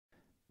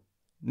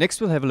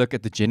Next, we'll have a look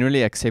at the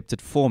generally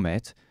accepted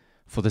format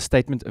for the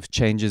statement of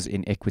changes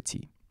in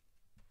equity.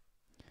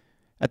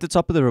 At the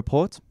top of the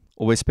report,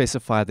 always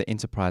specify the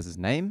enterprise's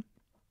name,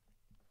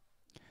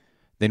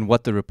 then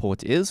what the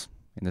report is,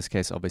 in this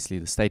case obviously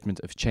the statement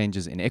of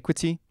changes in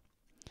equity,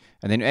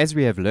 and then as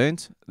we have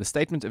learned, the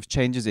statement of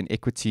changes in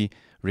equity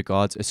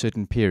regards a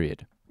certain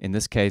period, in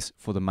this case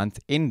for the month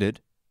ended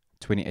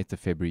 28th of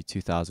February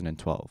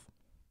 2012.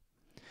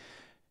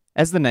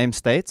 As the name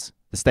states,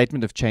 the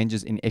statement of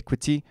changes in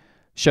equity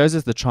shows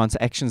us the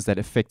transactions that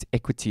affect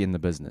equity in the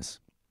business,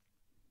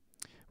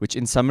 which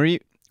in summary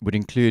would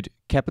include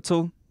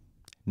capital,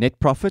 net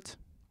profit,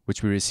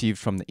 which we received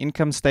from the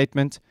income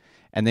statement,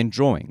 and then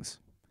drawings,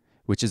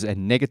 which is a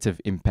negative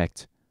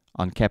impact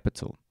on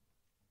capital.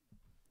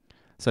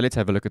 So let's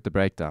have a look at the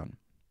breakdown.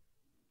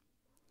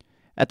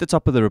 At the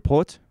top of the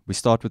report, we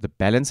start with the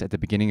balance at the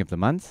beginning of the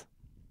month.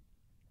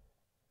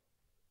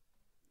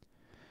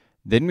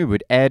 Then we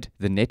would add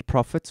the net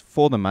profit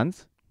for the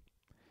month,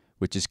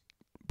 which is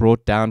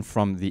brought down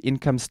from the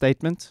income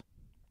statement.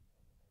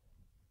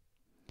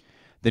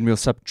 Then we'll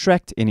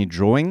subtract any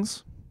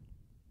drawings,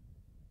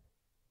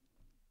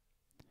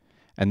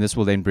 and this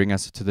will then bring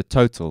us to the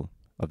total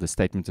of the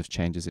statement of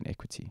changes in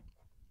equity.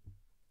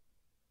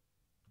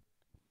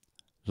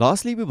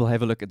 Lastly, we will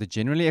have a look at the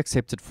generally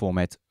accepted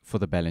format for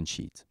the balance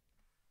sheet.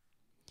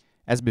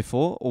 As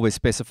before, always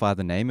specify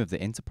the name of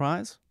the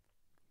enterprise.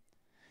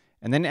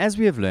 And then as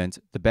we have learned,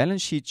 the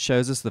balance sheet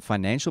shows us the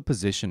financial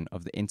position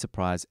of the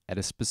enterprise at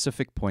a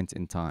specific point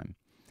in time,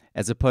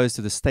 as opposed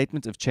to the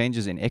statement of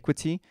changes in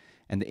equity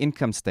and the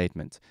income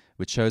statement,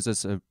 which shows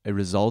us a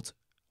result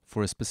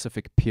for a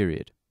specific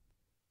period.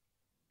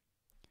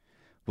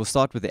 We'll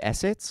start with the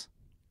assets,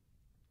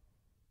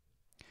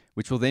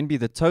 which will then be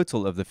the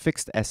total of the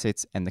fixed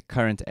assets and the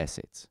current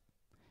assets.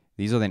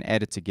 These are then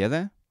added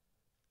together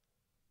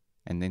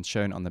and then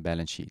shown on the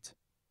balance sheet.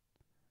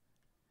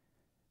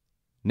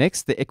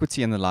 Next, the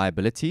equity and the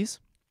liabilities,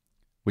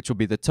 which will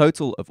be the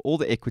total of all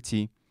the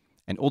equity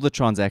and all the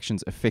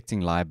transactions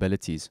affecting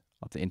liabilities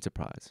of the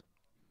enterprise.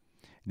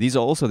 These are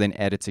also then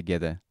added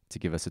together to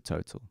give us a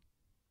total.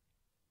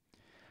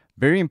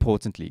 Very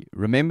importantly,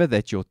 remember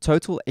that your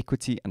total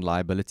equity and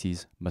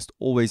liabilities must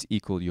always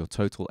equal your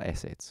total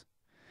assets.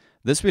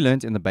 This we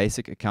learned in the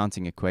basic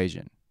accounting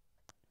equation,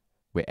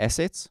 where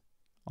assets,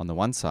 on the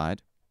one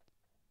side,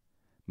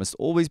 must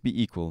always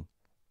be equal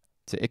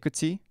to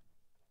equity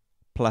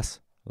plus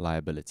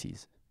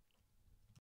liabilities.